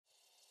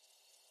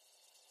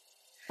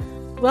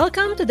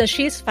Welcome to the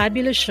She's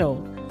Fabulous Show.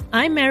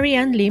 I'm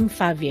Marianne Lim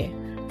Favier.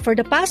 For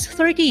the past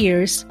 30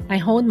 years, I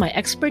honed my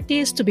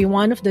expertise to be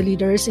one of the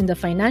leaders in the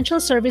financial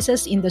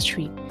services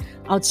industry.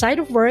 Outside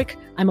of work,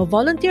 I'm a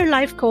volunteer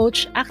life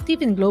coach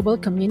active in global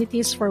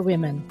communities for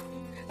women.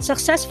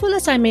 Successful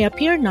as I may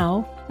appear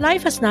now,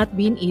 life has not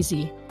been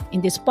easy. In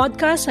this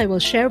podcast, I will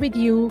share with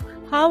you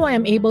how I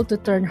am able to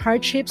turn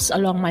hardships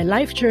along my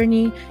life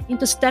journey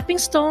into stepping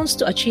stones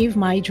to achieve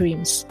my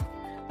dreams.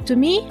 To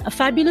me, a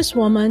fabulous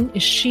woman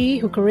is she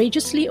who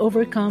courageously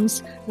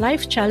overcomes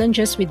life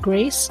challenges with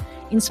grace,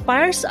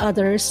 inspires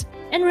others,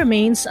 and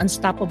remains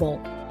unstoppable.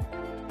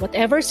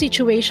 Whatever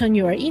situation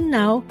you are in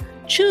now,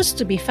 choose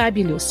to be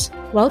fabulous.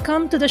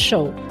 Welcome to the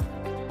show.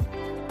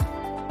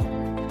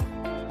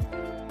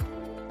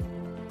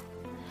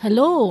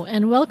 Hello,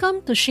 and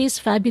welcome to She's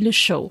Fabulous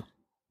Show.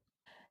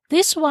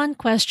 This one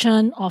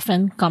question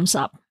often comes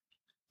up.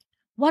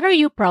 What are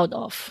you proud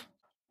of?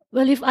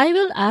 Well, if I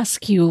will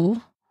ask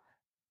you,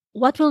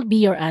 what will be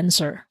your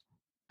answer?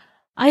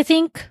 I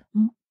think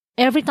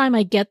every time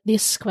I get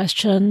this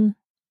question,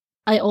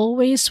 I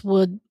always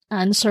would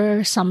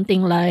answer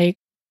something like,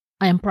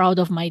 I am proud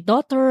of my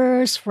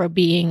daughters for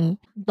being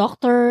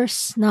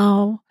doctors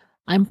now.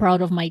 I'm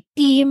proud of my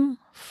team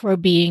for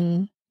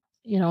being,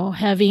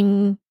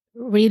 having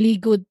really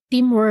good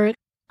teamwork.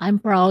 I'm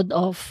proud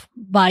of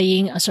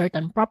buying a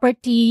certain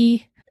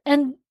property.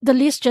 And the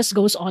list just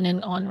goes on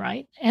and on,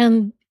 right?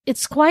 And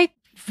it's quite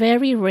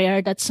very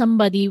rare that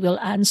somebody will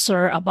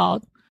answer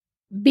about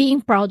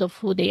being proud of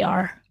who they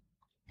are.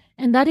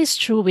 And that is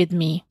true with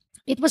me.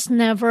 It was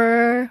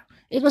never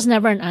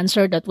an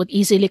answer that would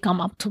easily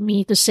come up to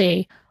me to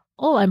say,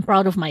 oh, I'm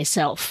proud of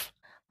myself.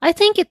 I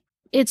think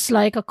it's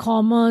like a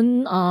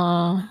common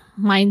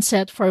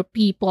mindset for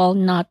people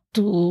not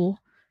to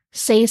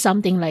say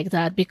something like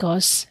that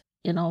because,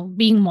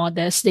 being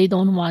modest, they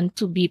don't want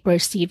to be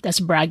perceived as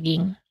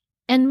bragging.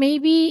 And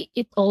maybe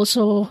it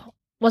also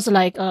was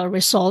like a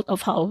result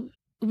of how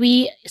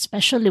we,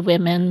 especially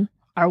women,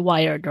 are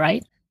wired,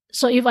 right?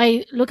 So if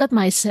I look at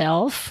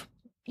myself,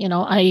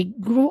 I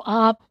grew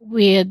up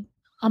with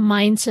a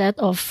mindset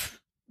of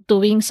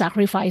doing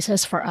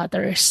sacrifices for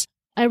others.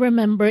 I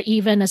remember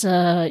even as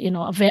at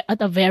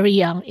a very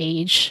young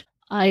age,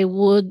 I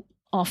would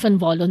often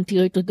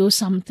volunteer to do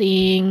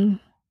something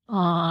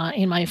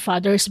in my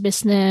father's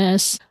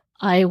business.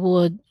 I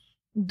would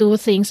do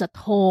things at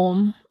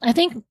home. I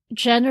think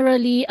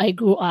generally I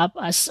grew up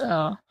as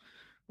a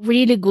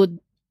really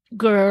good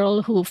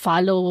girl who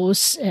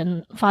follows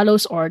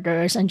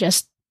orders and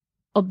just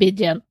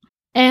obedient.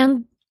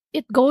 And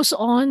it goes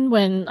on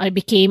when I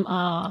became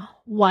a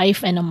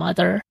wife and a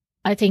mother.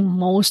 I think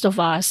most of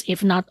us,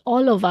 if not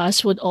all of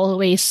us, would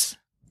always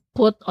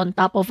put on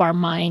top of our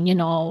mind,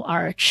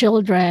 our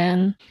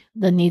children,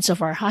 the needs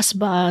of our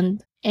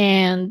husband.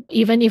 And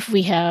even if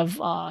we have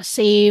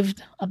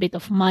saved a bit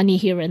of money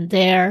here and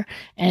there,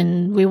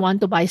 and we want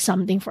to buy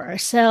something for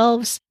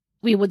ourselves,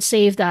 we would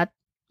save that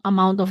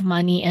amount of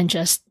money and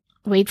just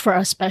wait for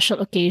a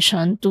special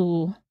occasion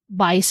to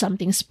buy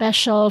something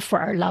special for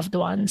our loved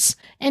ones.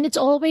 And it's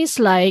always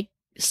like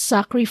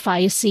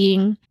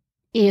sacrificing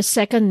is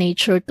second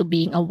nature to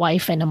being a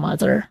wife and a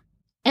mother.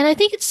 And I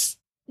think it's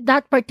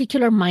that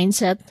particular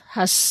mindset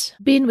has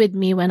been with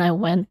me when I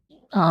went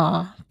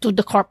to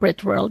the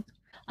corporate world.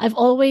 I've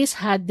always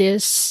had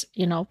this,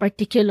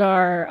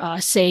 particular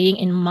saying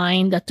in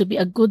mind that to be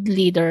a good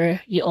leader,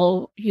 you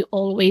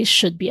always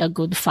should be a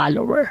good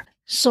follower.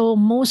 So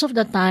most of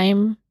the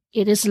time,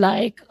 it is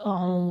like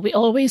we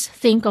always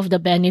think of the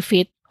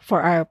benefit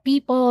for our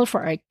people,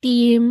 for our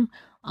team,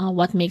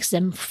 what makes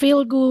them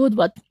feel good,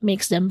 what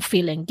makes them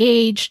feel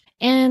engaged.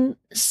 And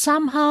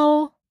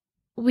somehow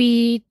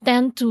we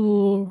tend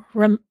to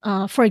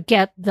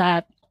forget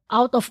that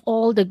out of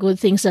all the good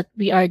things that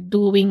we are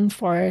doing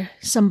for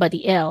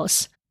somebody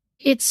else,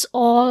 it's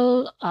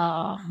all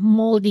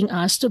molding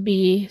us to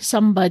be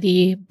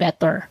somebody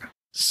better.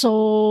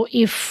 So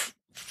if,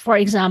 for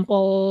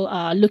example,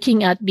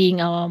 looking at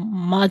being a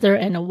mother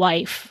and a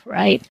wife,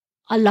 right?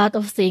 A lot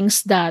of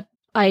things that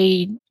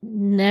I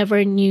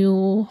never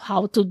knew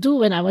how to do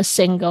when I was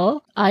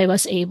single, I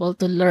was able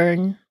to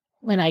learn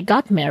when I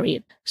got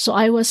married. So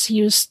I was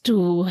used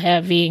to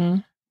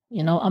having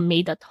a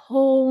maid at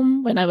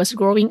home when I was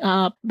growing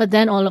up. But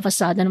then all of a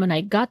sudden, when I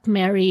got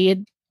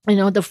married,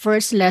 the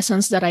first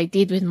lessons that I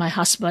did with my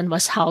husband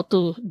was how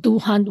to do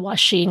hand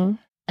washing.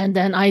 And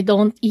then I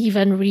don't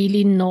even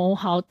really know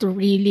how to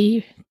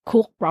really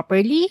cook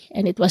properly.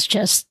 And it was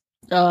just,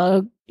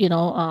 good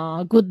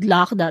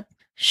luck that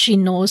she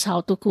knows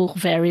how to cook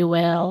very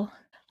well.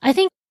 I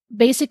think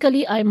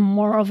basically I'm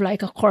more of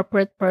like a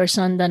corporate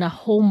person than a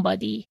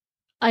homebody.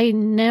 I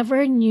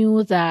never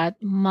knew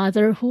that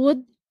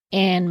motherhood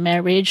and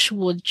marriage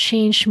would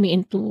change me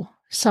into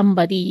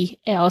somebody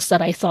else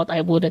that I thought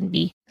I wouldn't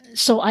be.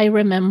 So I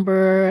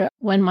remember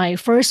when my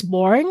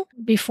firstborn,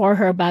 before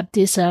her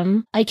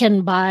baptism, I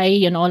can buy,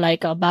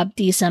 like a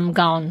baptism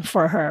gown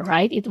for her,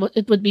 right?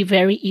 It would be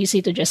very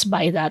easy to just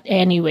buy that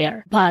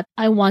anywhere. But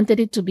I wanted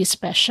it to be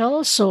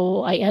special.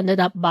 So I ended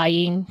up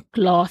buying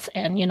cloth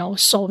and,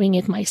 sewing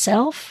it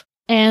myself.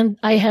 And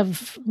I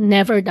have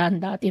never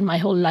done that in my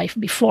whole life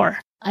before.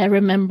 I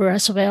remember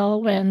as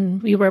well when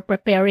we were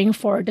preparing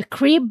for the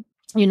crib,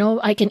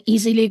 I can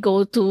easily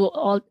go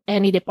to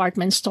any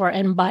department store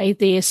and buy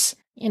this,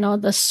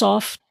 the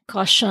soft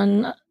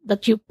cushion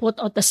that you put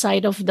on the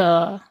side of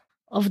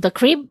the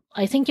crib.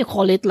 I think you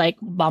call it like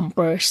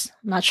bumpers.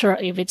 Not sure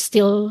if it's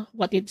still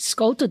what it's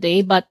called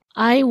today, but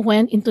I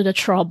went into the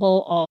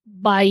trouble of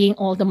buying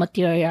all the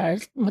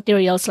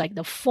materials like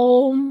the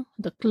foam,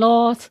 the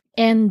cloth,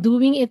 and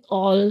doing it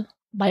all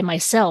by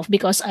myself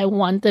because I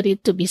wanted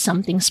it to be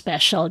something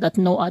special that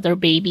no other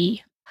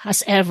baby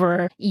has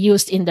ever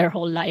used in their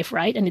whole life,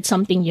 right? And it's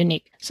something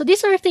unique. So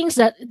these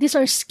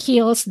are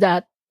skills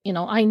that,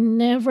 I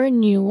never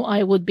knew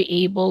I would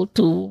be able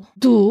to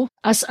do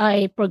as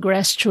I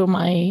progressed through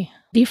my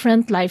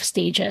different life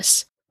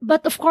stages.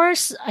 But of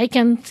course, I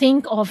can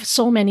think of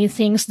so many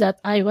things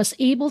that I was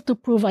able to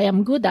prove I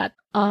am good at.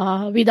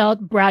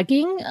 Without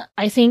bragging,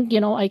 I think,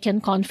 I can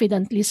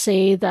confidently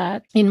say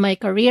that in my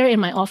career, in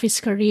my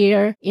office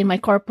career, in my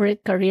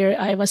corporate career,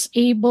 I was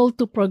able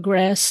to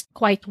progress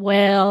quite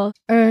well,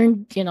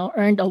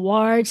 earned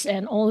awards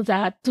and all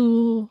that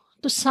to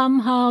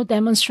somehow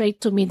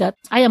demonstrate to me that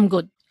I am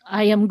good.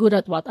 I am good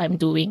at what I'm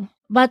doing.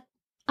 But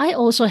I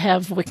also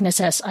have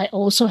weaknesses. I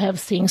also have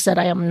things that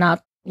I am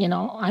not,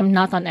 I'm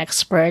not an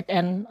expert.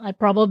 And I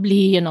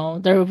probably,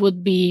 there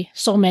would be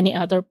so many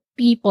other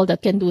people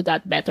that can do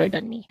that better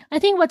than me. I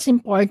think what's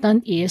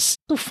important is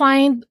to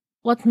find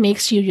what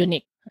makes you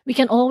unique. We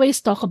can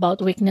always talk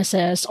about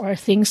weaknesses or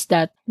things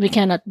that we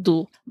cannot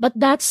do, but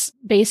that's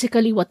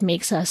basically what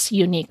makes us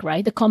unique,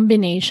 right? The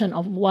combination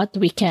of what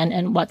we can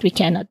and what we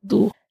cannot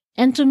do.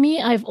 And to me,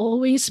 I've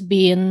always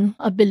been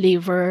a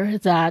believer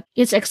that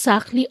it's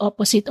exactly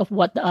opposite of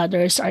what the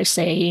others are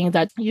saying,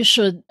 that you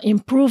should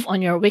improve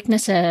on your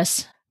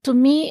weaknesses. To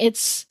me,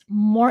 it's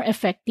more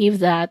effective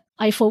that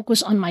I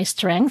focus on my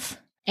strength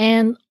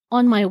and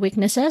on my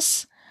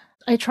weaknesses.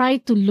 I try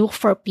to look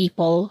for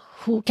people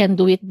who can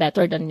do it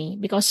better than me,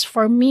 because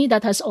for me,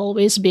 that has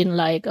always been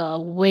like a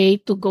way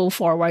to go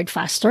forward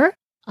faster,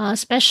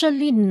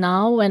 especially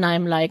now when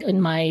I'm like in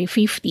my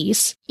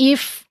 50s.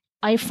 If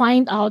I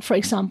find out, for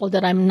example,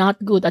 that I'm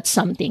not good at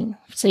something,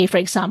 say, for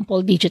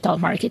example, digital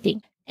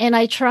marketing, and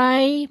I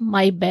try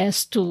my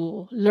best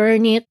to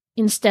learn it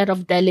instead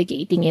of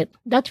delegating it,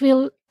 that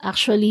will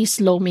actually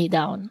slow me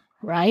down,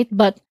 right?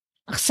 But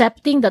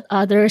accepting that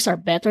others are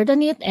better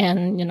than it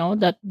and,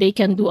 that they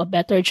can do a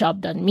better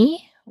job than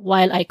me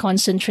while I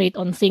concentrate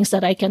on things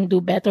that I can do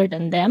better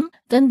than them,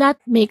 then that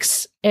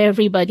makes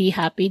everybody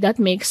happy. That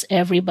makes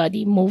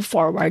everybody move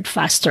forward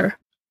faster.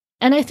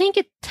 And I think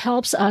it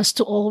helps us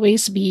to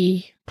always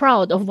be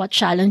proud of what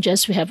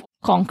challenges we have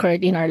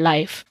conquered in our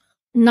life.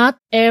 Not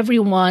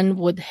everyone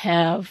would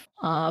have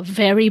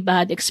very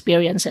bad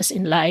experiences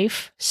in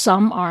life.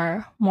 Some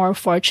are more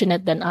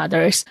fortunate than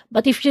others.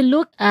 But if you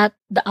look at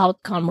the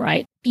outcome,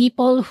 right,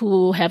 people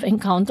who have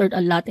encountered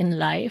a lot in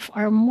life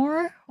are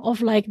more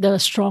of like the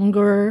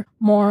stronger,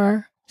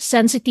 more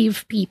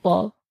sensitive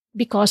people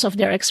because of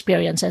their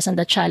experiences and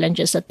the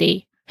challenges that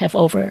they have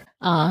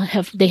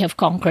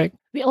conquered.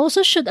 We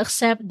also should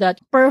accept that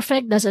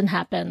perfect doesn't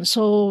happen.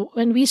 So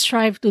when we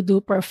strive to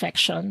do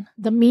perfection,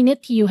 the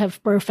minute you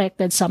have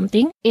perfected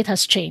something, it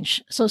has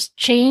changed. So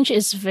change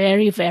is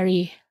very,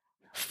 very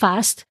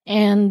fast.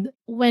 And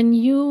when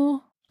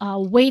you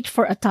wait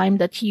for a time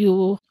that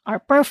you are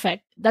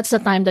perfect, that's the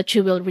time that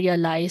you will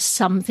realize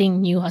something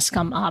new has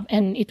come up,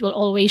 and it will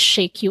always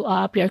shake you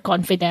up, your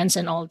confidence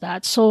and all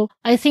that. So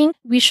I think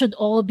we should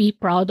all be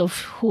proud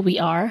of who we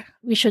are.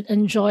 We should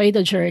enjoy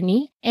the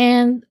journey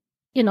and,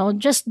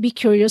 just be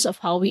curious of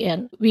how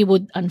we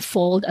would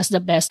unfold as the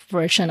best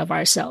version of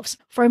ourselves.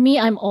 For me,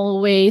 I'm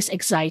always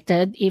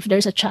excited if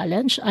there's a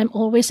challenge. I'm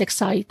always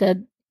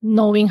excited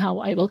knowing how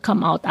I will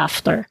come out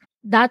after.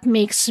 That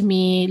makes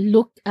me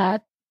look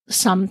at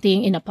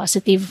something in a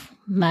positive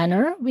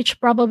manner, which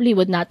probably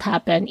would not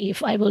happen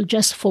if I will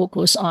just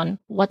focus on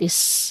what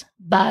is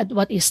bad,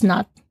 what is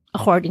not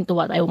according to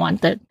what I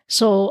wanted.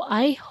 So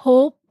I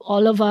hope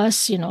all of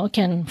us,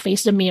 can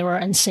face the mirror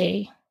and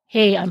say,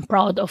 hey, I'm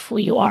proud of who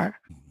you are.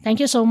 Thank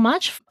you so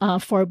much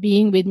for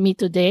being with me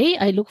today.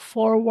 I look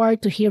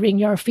forward to hearing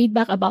your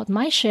feedback about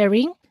my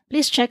sharing.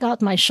 Please check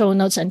out my show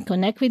notes and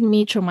connect with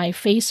me through my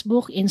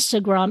Facebook,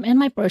 Instagram, and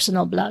my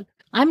personal blog.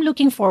 I'm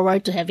looking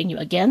forward to having you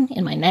again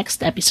in my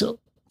next episode.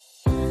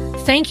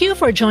 Thank you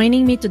for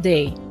joining me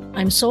today.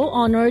 I'm so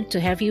honored to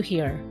have you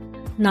here.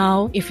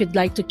 Now, if you'd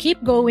like to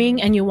keep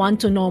going and you want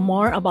to know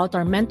more about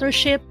our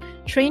mentorship,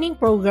 training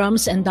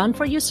programs, and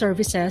done-for-you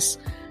services,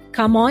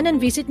 come on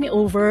and visit me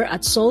over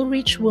at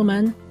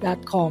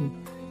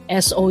soulrichwoman.com.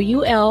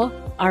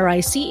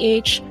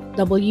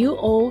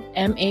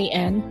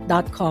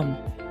 SoulRichwoman.com.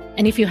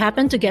 And if you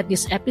happen to get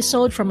this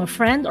episode from a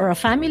friend or a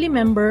family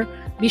member,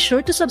 be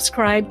sure to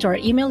subscribe to our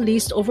email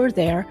list over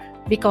there,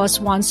 because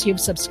once you've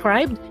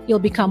subscribed, you'll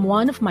become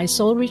one of my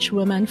Soul Rich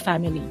Women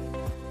family.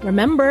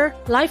 Remember,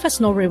 life has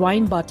no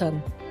rewind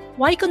button.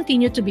 Why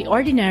continue to be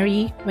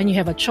ordinary when you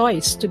have a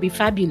choice to be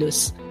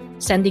fabulous?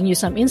 Sending you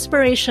some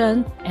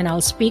inspiration, and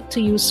I'll speak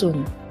to you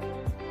soon.